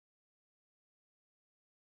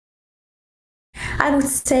I would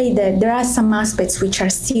say that there are some aspects which are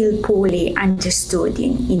still poorly understood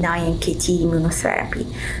in iNKT immunotherapy.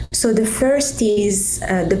 So the first is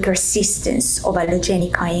the persistence of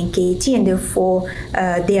allogenic iNKT, and therefore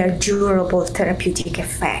their durable therapeutic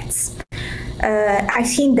effects. I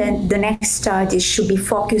think that the next studies should be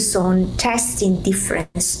focused on testing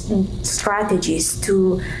different strategies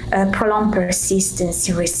to prolong persistence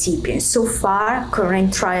in recipients. So far,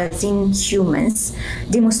 current trials in humans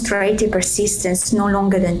demonstrated persistence no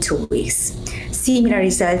longer than 2 weeks. Similar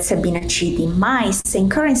results have been achieved in mice, and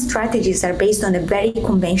current strategies are based on a very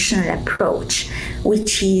conventional approach,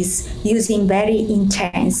 which is using very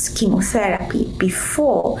intense chemotherapy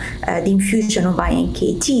before the infusion of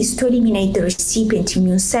iNKTs to eliminate the recipient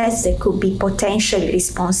immune cells that could be potentially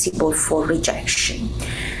responsible for rejection.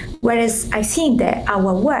 Whereas I think that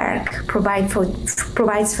our work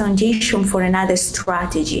provides foundation for another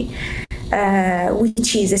strategy,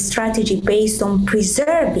 which is a strategy based on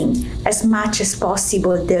preserving as much as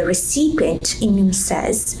possible the recipient immune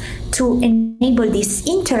cells to enable this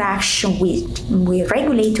interaction with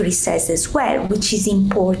regulatory cells as well, which is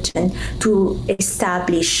important to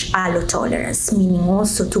establish allotolerance, meaning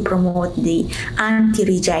also to promote the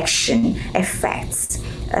anti-rejection effects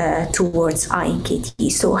towards iNKT.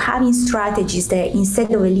 So having strategies that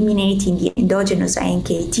instead of eliminating the endogenous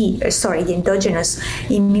the endogenous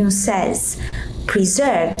immune cells,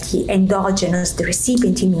 preserve the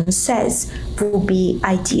recipient immune cells would be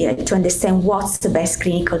ideal to understand what's the best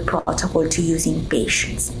clinical protocol to use in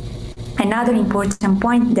patients. Another important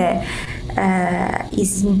point that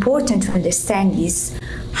is important to understand is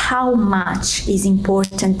how much is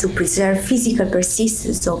important to preserve physical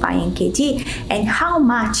persistence of iNKT and how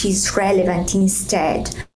much is relevant instead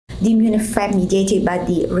the immune effect mediated by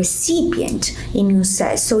the recipient immune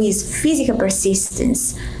cells. So is physical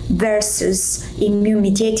persistence versus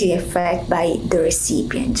immune-mediated effect by the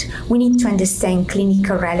recipient. We need to understand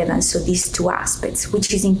clinical relevance of these two aspects,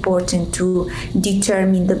 which is important to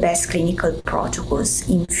determine the best clinical protocols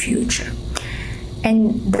in future.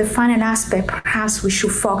 And the final aspect perhaps we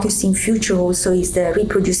should focus in future also is the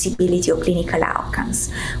reproducibility of clinical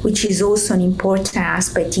outcomes, which is also an important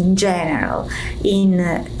aspect in general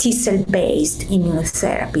in T-cell-based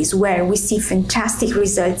immunotherapies, where we see fantastic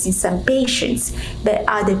results in some patients, but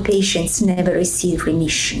other patients never receive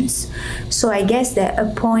remissions. So I guess that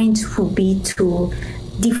a point would be to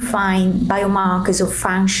define biomarkers of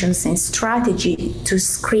functions and strategy to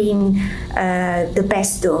screen the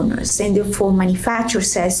best donors, and therefore manufacture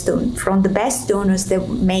cells from the best donors that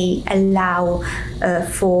may allow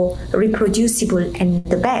for reproducible and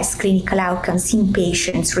the best clinical outcomes in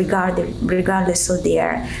patients regardless of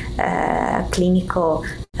their clinical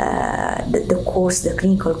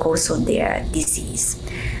clinical course of their disease.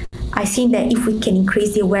 I think that if we can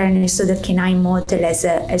increase the awareness of the canine model as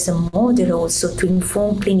a model also to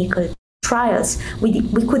inform clinical trials, we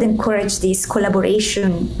could encourage this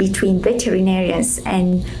collaboration between veterinarians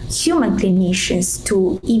and human clinicians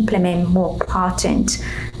to implement more potent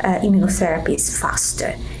immunotherapies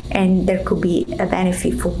faster. And there could be a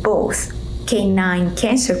benefit for both canine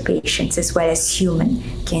cancer patients as well as human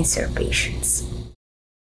cancer patients.